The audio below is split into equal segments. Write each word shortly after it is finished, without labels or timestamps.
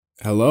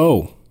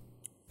Hello,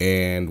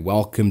 and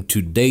welcome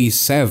to day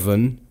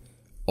 7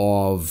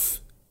 of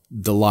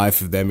the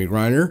life of Demi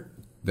Griner.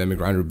 Demi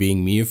Griner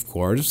being me, of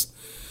course.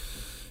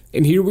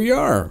 And here we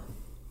are.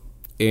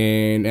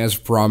 And as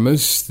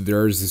promised,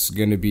 there's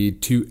going to be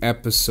 2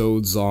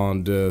 episodes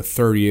on the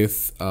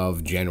 30th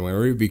of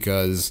January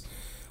because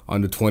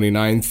on the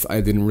 29th I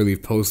didn't really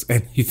post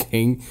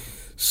anything.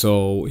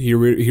 So here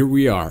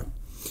we are.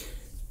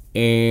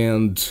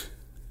 And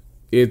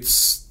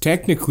it's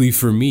technically,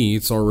 for me,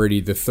 it's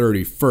already the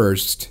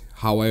 31st.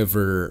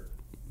 However,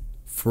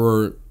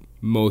 for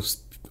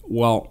most,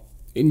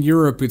 in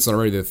Europe, it's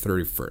already the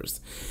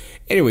 31st.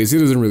 Anyways, it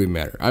doesn't really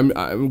matter.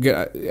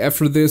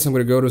 After this, I'm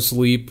gonna go to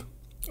sleep.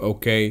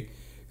 Okay,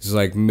 it's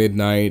like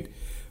midnight.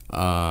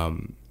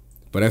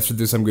 But after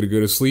this, I'm gonna go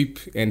to sleep.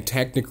 And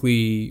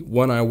technically,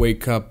 when I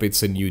wake up,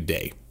 it's a new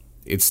day.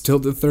 It's still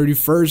the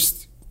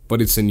 31st,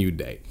 but it's a new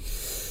day.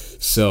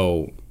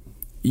 So,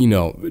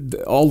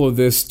 all of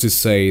this to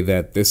say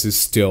that this is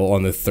still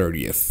on the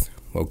 30th,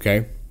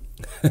 okay?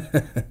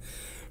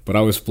 But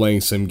I was playing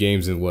some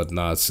games and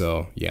whatnot,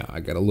 so yeah, I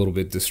got a little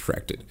bit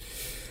distracted.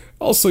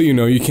 Also,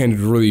 you can't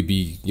really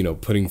be,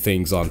 putting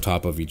things on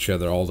top of each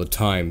other all the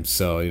time,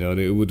 so,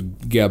 it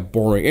would get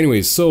boring.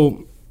 Anyways,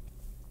 so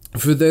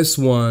for this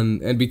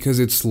one, and because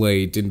it's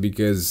late, and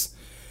because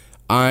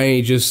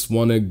I just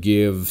want to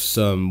give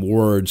some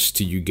words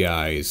to you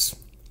guys,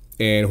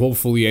 and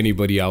hopefully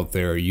anybody out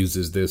there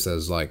uses this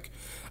as like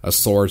a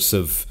source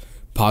of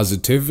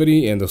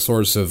positivity and a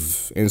source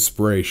of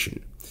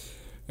inspiration.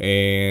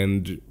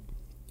 And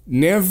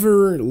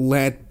never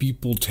let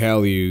people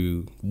tell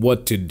you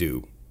what to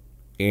do.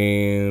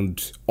 And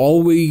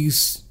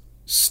always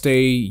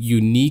stay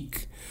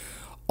unique.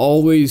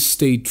 Always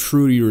stay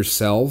true to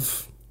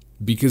yourself.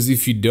 Because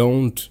if you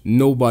don't,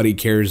 nobody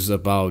cares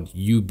about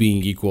you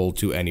being equal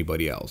to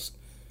anybody else.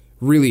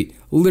 Really,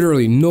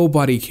 literally,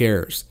 nobody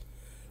cares.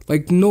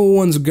 Like, no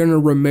one's gonna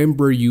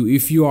remember you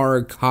if you are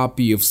a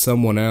copy of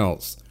someone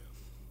else.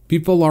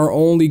 People are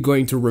only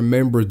going to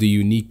remember the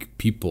unique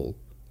people.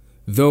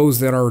 Those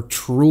that are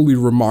truly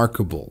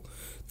remarkable.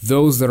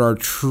 Those that are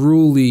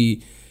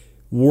truly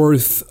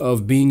worth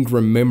of being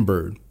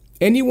remembered.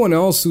 Anyone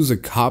else who's a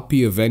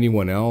copy of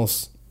anyone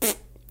else,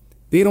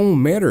 they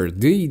don't matter.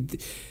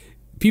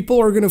 People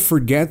are gonna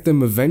forget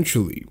them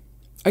eventually.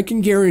 I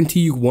can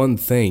guarantee you one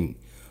thing.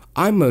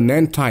 I'm an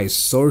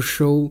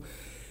antisocial,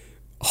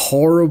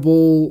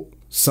 horrible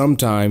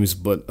sometimes,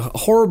 but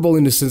horrible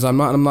in the sense I'm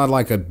not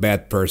like a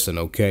bad person,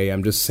 okay?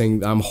 I'm just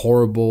saying I'm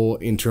horrible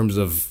in terms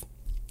of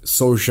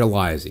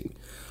socializing.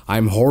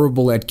 I'm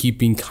horrible at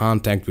keeping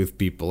contact with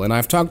people, and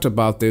I've talked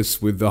about this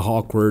with the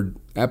awkward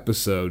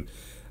episode,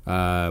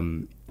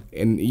 and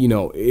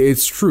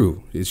it's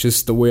true. It's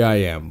just the way I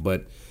am,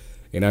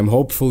 and I'm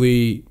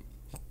hopefully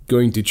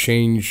going to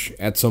change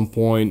at some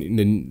point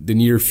in the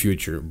near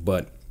future,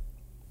 but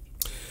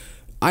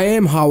I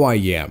am how I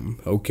am,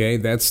 okay?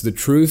 That's the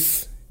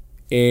truth.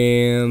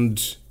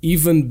 And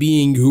even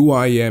being who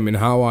I am and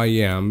how I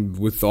am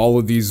with all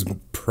of these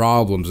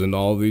problems and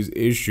all of these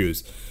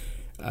issues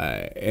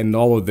and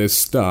all of this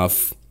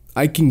stuff,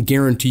 I can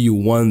guarantee you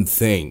one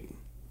thing.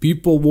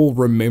 People will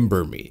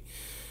remember me.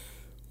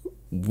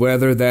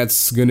 Whether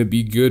that's going to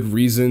be good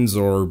reasons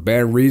or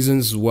bad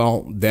reasons,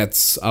 well,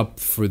 that's up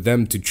for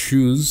them to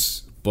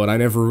choose. But I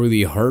never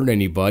really hurt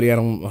anybody. I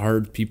don't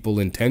hurt people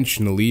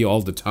intentionally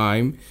all the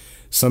time.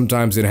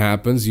 Sometimes it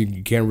happens,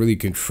 you can't really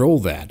control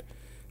that,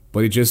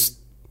 but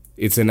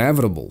it's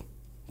inevitable.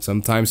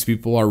 Sometimes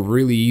people are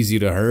really easy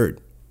to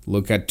hurt.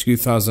 Look at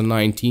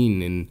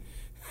 2019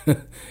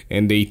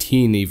 and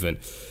 18 even.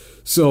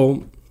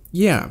 So,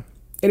 yeah.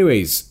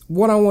 Anyways,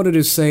 what I wanted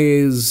to say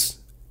is,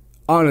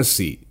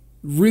 honestly,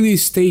 really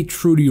stay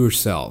true to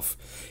yourself.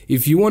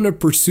 If you want to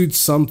pursue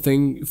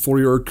something for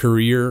your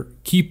career,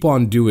 keep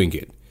on doing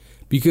it.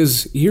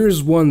 Because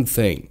here's one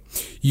thing,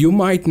 you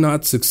might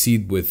not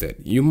succeed with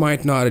it, you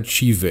might not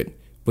achieve it,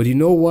 but you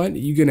know what?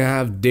 You're going to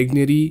have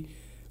dignity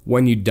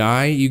when you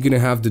die, you're going to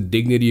have the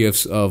dignity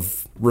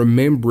of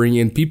remembering,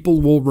 and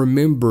people will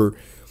remember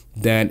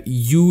that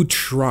you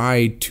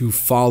try to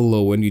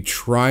follow and you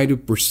try to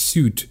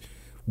pursue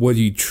what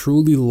you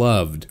truly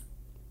loved,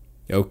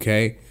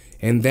 okay?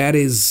 And that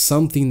is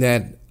something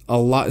that a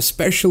lot,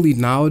 especially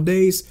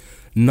nowadays,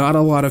 not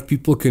a lot of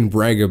people can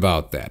brag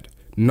about that.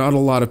 Not a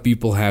lot of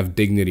people have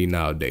dignity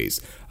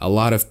nowadays. A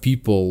lot of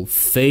people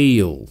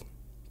fail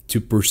to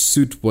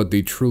pursue what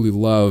they truly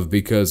love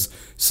because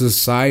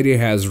society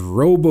has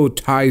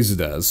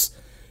robotized us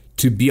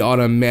to be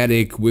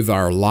automatic with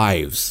our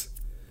lives.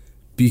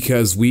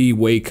 Because we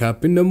wake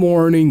up in the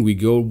morning, we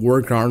go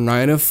work our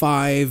 9 to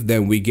 5,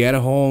 then we get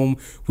home,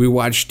 we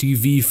watch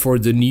TV for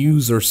the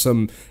news or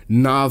some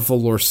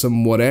novel or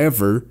some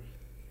whatever,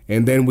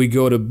 and then we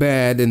go to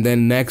bed, and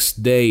then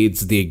next day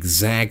it's the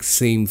exact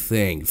same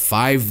thing.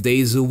 5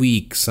 days a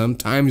week,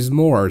 sometimes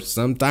more,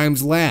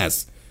 sometimes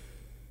less.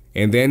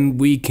 And then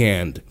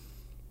weekend.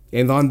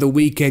 And on the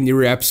weekend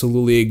you're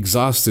absolutely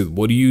exhausted.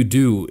 What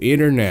do?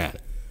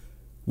 Internet.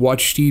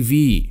 Watch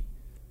TV.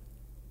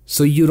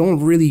 So you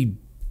don't really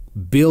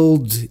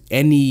build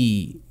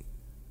any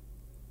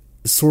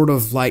sort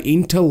of like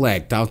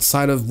intellect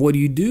outside of what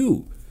you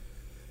do.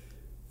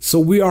 So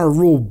we are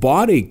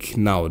robotic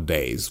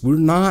nowadays. We're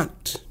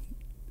not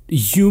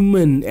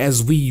human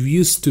as we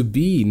used to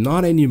be,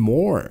 not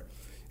anymore.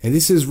 And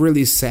this is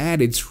really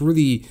sad. It's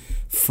really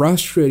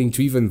frustrating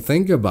to even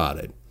think about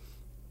it.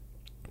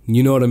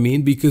 You know what I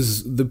mean?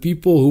 Because the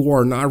people who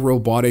are not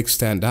robotic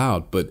stand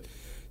out, but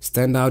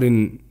stand out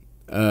in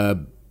a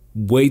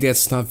way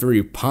that's not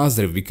very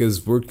positive,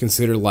 because we're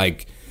considered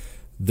like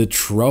the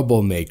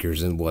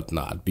troublemakers and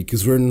whatnot,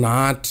 because we're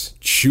not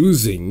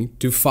choosing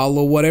to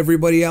follow what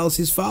everybody else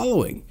is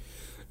following,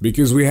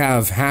 because we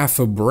have half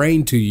a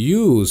brain to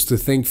use to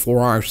think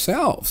for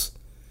ourselves.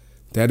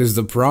 That is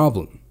the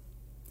problem.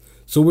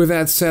 So with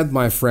that said,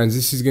 my friends,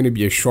 this is going to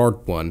be a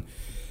short one.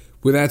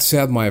 With that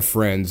said, my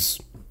friends,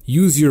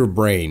 use your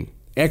brain,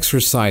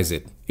 exercise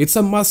it. It's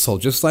a muscle,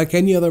 just like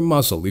any other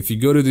muscle. If you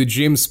go to the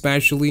gym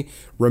especially,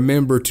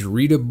 remember to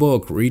read a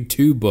book, read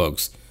 2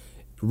 books,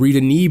 read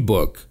an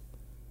ebook,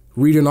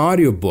 read an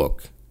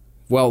audiobook.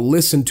 Well,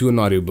 listen to an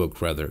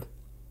audiobook rather.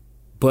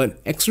 But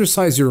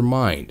exercise your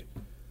mind.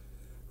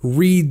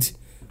 Read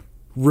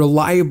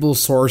reliable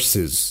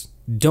sources.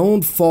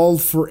 Don't fall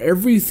for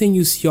everything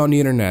you see on the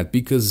internet,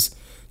 because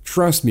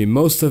trust me,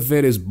 most of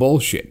it is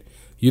bullshit.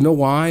 You know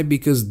why?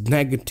 Because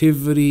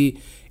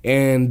negativity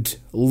and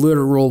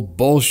literal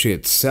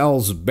bullshit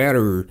sells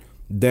better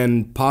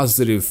than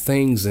positive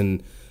things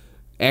and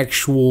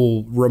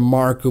actual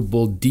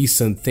remarkable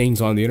decent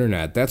things on the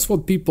internet. That's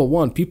what people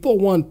want. People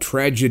want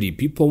tragedy,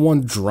 people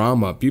want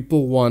drama,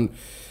 people want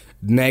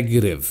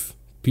negative,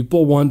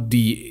 people want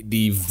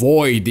the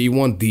void, they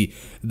want the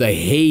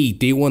hate,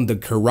 they want the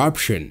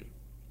corruption.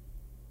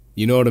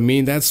 You know what I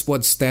mean? That's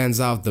what stands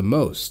out the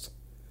most.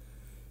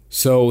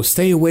 So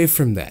stay away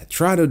from that.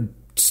 Try to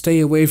stay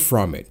away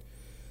from it.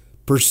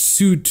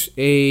 Pursue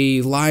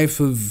a life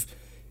of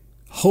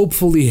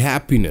hopefully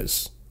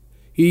happiness.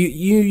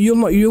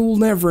 You'll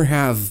never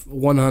have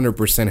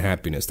 100%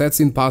 happiness. That's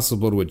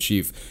impossible to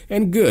achieve.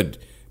 And good,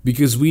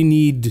 because we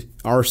need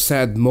our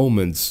sad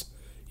moments,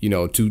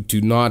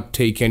 to not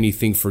take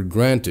anything for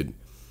granted.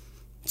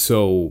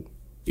 So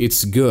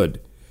it's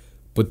good.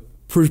 But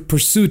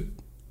pursue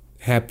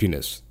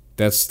happiness.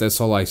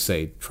 That's all I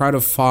say. Try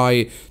to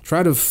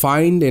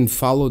find and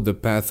follow the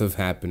path of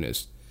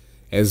happiness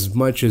as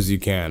much as you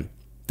can.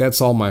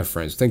 That's all, my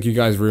friends. Thank you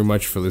guys very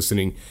much for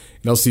listening,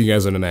 and I'll see you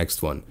guys on the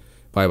next one.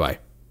 Bye-bye.